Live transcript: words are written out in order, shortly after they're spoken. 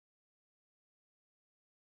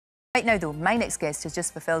Right now, though, my next guest has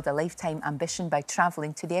just fulfilled a lifetime ambition by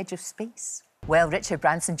travelling to the edge of space. Well, Richard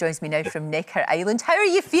Branson joins me now from Necker Island. How are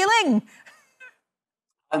you feeling?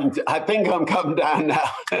 And I think I'm come down now.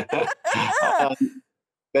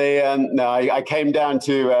 I came down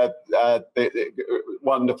to the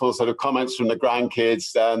wonderful sort of comments from the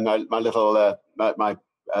grandkids. My little, the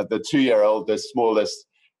 2-year-old, the smallest.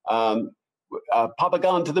 Papa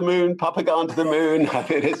gone to the moon, Papa gone to the moon. I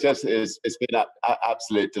mean, it's been an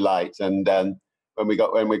absolute delight. And when we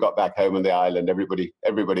got back home on the island, everybody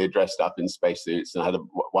had dressed up in spacesuits and had a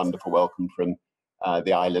wonderful welcome from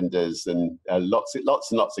the islanders, and lots and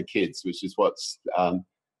lots of kids, which is what's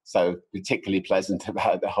so particularly pleasant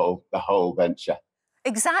about the whole venture.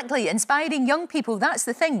 Exactly, inspiring young people, that's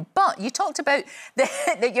the thing. But you talked about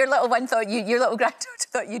that your little one thought your little granddaughter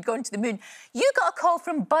thought you'd gone to the moon. You got a call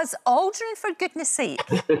from Buzz Aldrin, for goodness sake.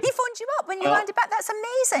 He phoned you up when you landed back. That's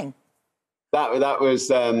amazing. That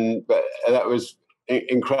was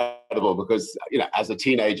incredible, because as a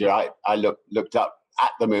teenager I looked up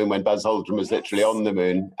at the moon when Buzz Aldrin was literally on the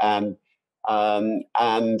moon, and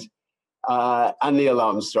Neil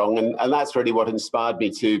Armstrong, and that's really what inspired me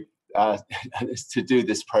to do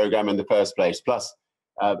this program in the first place. Plus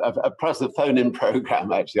a phone-in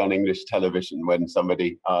program actually on English television, when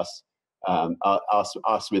somebody asked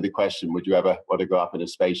me the question, would you ever want to go up in a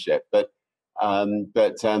spaceship? But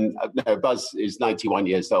no, Buzz is 91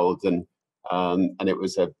 years old, and it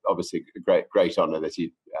was obviously a great honour that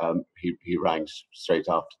he rang straight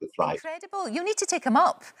after the flight. Incredible! You need to take him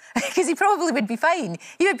up, because he probably would be fine.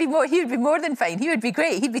 He would be more than fine. He would be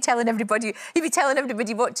great. He'd be telling everybody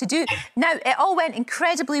what to do. Now, it all went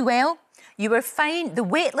incredibly well. You were fine. The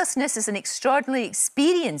weightlessness is an extraordinary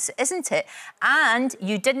experience, isn't it? And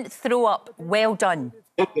you didn't throw up. Well done.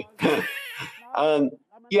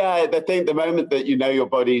 Yeah, I think the moment that you know your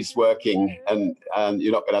body's working and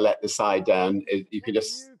you're not going to let the side down, you can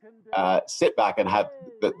just sit back and have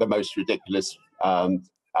the most ridiculous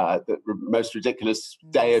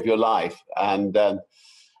day of your life. And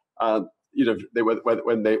when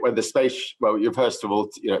the space, well, you're first of all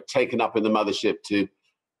taken up in the mothership to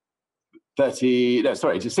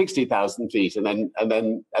 60,000 feet,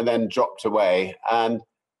 and then dropped away, and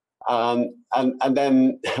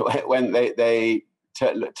then when they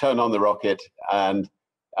turn on the rocket, and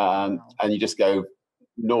you just go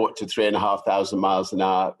 0 to 3,500 miles an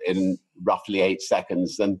hour in roughly 8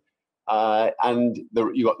 seconds, and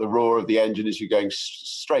you got the roar of the engine as you're going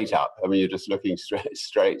straight up. I mean, you're just looking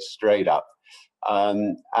straight up,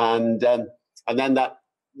 and then that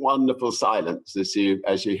wonderful silence as you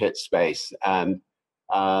hit space, and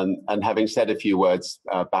having said a few words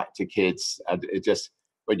back to kids, and it just,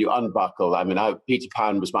 when you unbuckle, I mean, Peter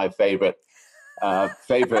Pan was my favorite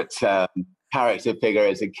character figure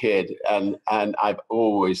as a kid, and I've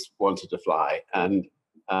always wanted to fly, and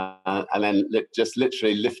then just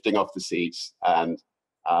literally lifting off the seats and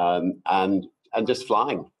just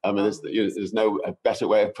flying. I mean, there's no better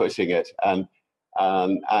way of putting it. And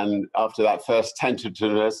after that first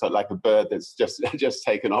tentativeness, like a bird that's just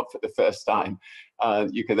taken off for the first time,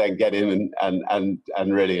 you can then get in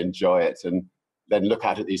and really enjoy it, and then look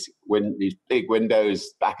out at these big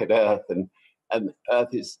windows back at Earth, and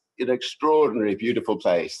Earth is an extraordinarily beautiful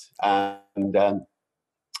place, and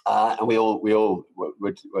we all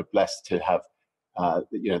were blessed to have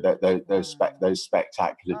those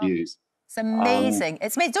spectacular views. It's amazing.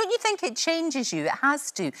 It's amazing. Don't you think it changes you? It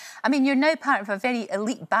has to. I mean, you're now part of a very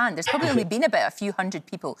elite band. There's probably only been about a few hundred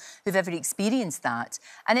people who've ever experienced that,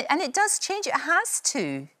 and it does change. It has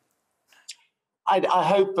to. I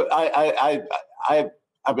hope.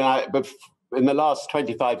 I mean, in the last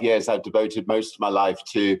 25 years, I've devoted most of my life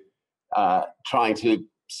to trying to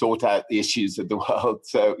sort out the issues of the world.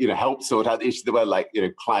 So, help sort out the issues of the world, like,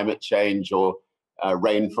 climate change, or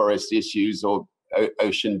rainforest issues, or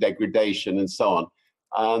ocean degradation, and so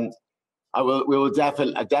on. We will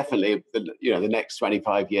definitely, the next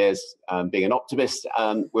 25 years, being an optimist,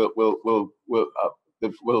 we'll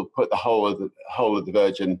put the whole of the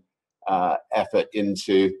Virgin effort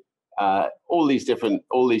into all these different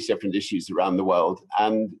issues around the world,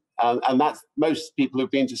 and that's, most people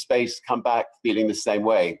who've been to space come back feeling the same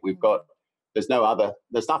way. There's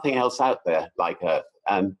nothing else out there like Earth,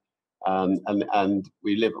 and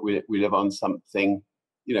we live on something,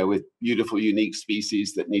 with beautiful, unique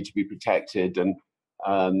species that need to be protected, and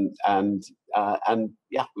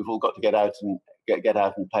yeah, we've all got to get out and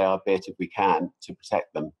play our bit if we can to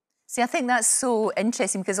protect them. See, I think that's so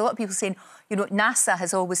interesting, because a lot of people saying, NASA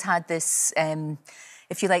has always had this,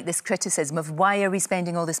 if you like, this criticism of, why are we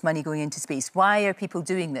spending all this money going into space? Why are people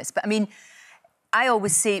doing this? But I mean, I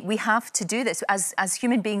always say we have to do this. As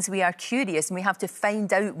human beings, we are curious and we have to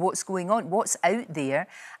find out what's going on, what's out there.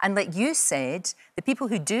 And like you said, the people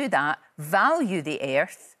who do that value the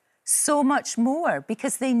Earth so much more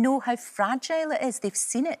because they know how fragile it is. They've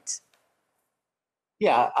seen it.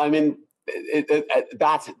 Yeah, I mean,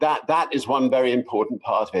 that is one very important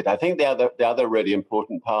part of it. I think the other really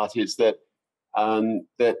important part is that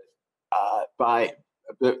that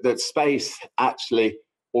space actually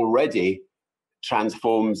already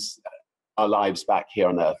transforms our lives back here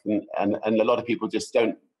on Earth, and a lot of people just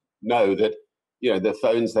don't know that, you know, the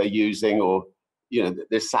phones they're using, or, you know,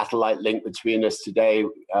 this satellite link between us today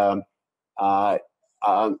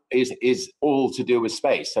is all to do with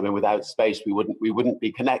space. I mean, without space, we wouldn't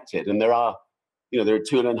be connected. And there are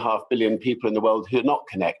 2.5 billion people in the world who are not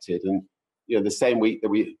connected. And, you know, the same week that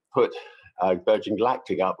we put Virgin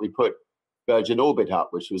Galactic up, we put Virgin Orbit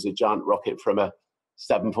up, which was a giant rocket from a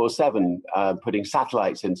 747, putting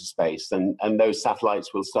satellites into space, and those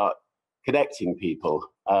satellites will start connecting people.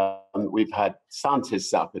 We've had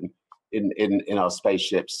scientists up in our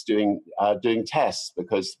spaceships doing tests,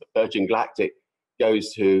 because Virgin Galactic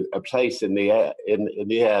goes to a place in the air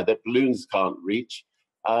that balloons can't reach,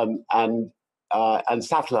 and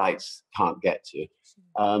satellites can't get to,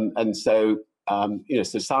 and so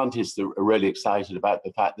so scientists are really excited about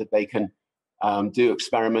the fact that they can do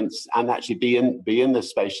experiments and actually be in the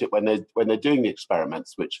spaceship when they're doing the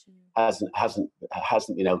experiments, which hasn't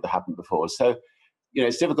been able to happen before. So, you know,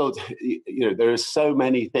 it's difficult. You know, there are so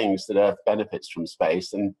many things that are benefits from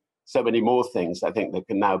space, and so many more things I think that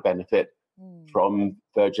can now benefit from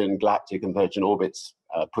Virgin Galactic and Virgin Orbit's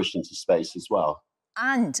push into space as well.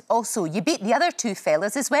 And also, you beat the other two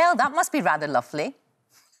fellas as well. That must be rather lovely.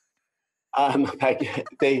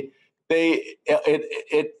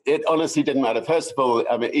 It honestly didn't matter. First of all,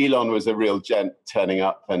 I mean, Elon was a real gent, turning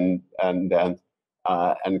up and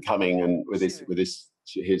coming and with his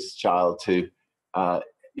child to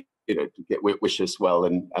wish us well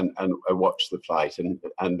and watch the flight, and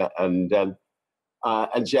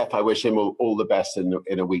Jeff, I wish him all the best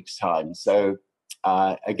in a week's time. So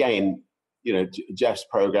again, you know, Jeff's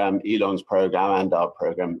program, Elon's program, and our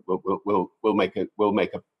program will make a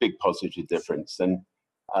big positive difference. And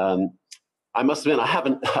I must admit, I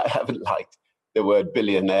haven't liked the word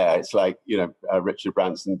billionaire. It's like, you know, Richard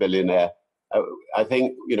Branson, billionaire. I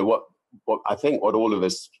think, you know, what all of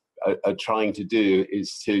us are trying to do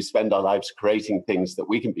is to spend our lives creating things that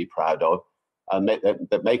we can be proud of, and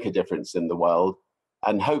that make a difference in the world,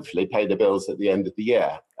 and hopefully pay the bills at the end of the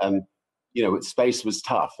year. And, you know, space was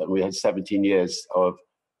tough, and we had 17 years of,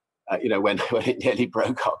 you know, when it nearly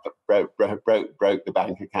broke the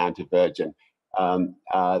bank account of Virgin.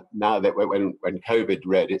 Now that when COVID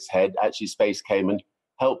reared its head, actually space came and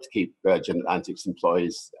helped keep Virgin Atlantic's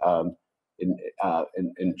employees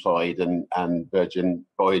employed, and Virgin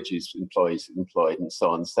Voyages employees employed, and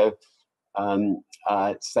so on.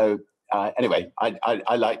 So, anyway,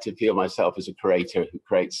 I like to feel myself as a creator who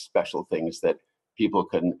creates special things that people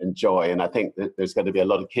can enjoy. And I think that there's going to be a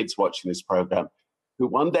lot of kids watching this program who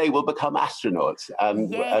one day will become astronauts,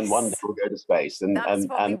 and one day will go to space. And that's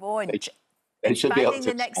what we want. Inspiring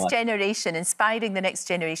the next generation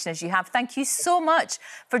as you have. Thank you so much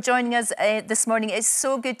for joining us this morning. It's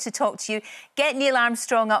so good to talk to you. Get Neil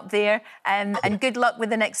Armstrong up there, and good luck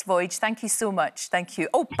with the next voyage. Thank you so much. Thank you.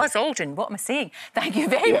 Oh, Buzz Aldrin, what am I saying? Thank you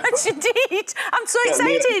very much indeed. I'm so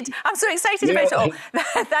excited. Neil, I'm so excited about it all.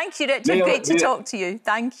 Thank you, Richard. Great to talk to you.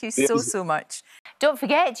 Thank you so much. Don't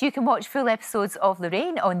forget, you can watch full episodes of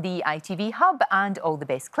Lorraine on the ITV Hub, and all the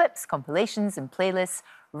best clips, compilations and playlists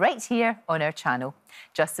right here on our channel.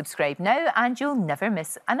 Just subscribe now and you'll never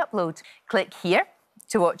miss an upload. Click here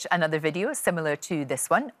to watch another video similar to this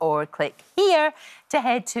one, or click here to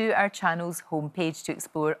head to our channel's homepage to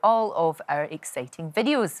explore all of our exciting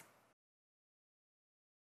videos.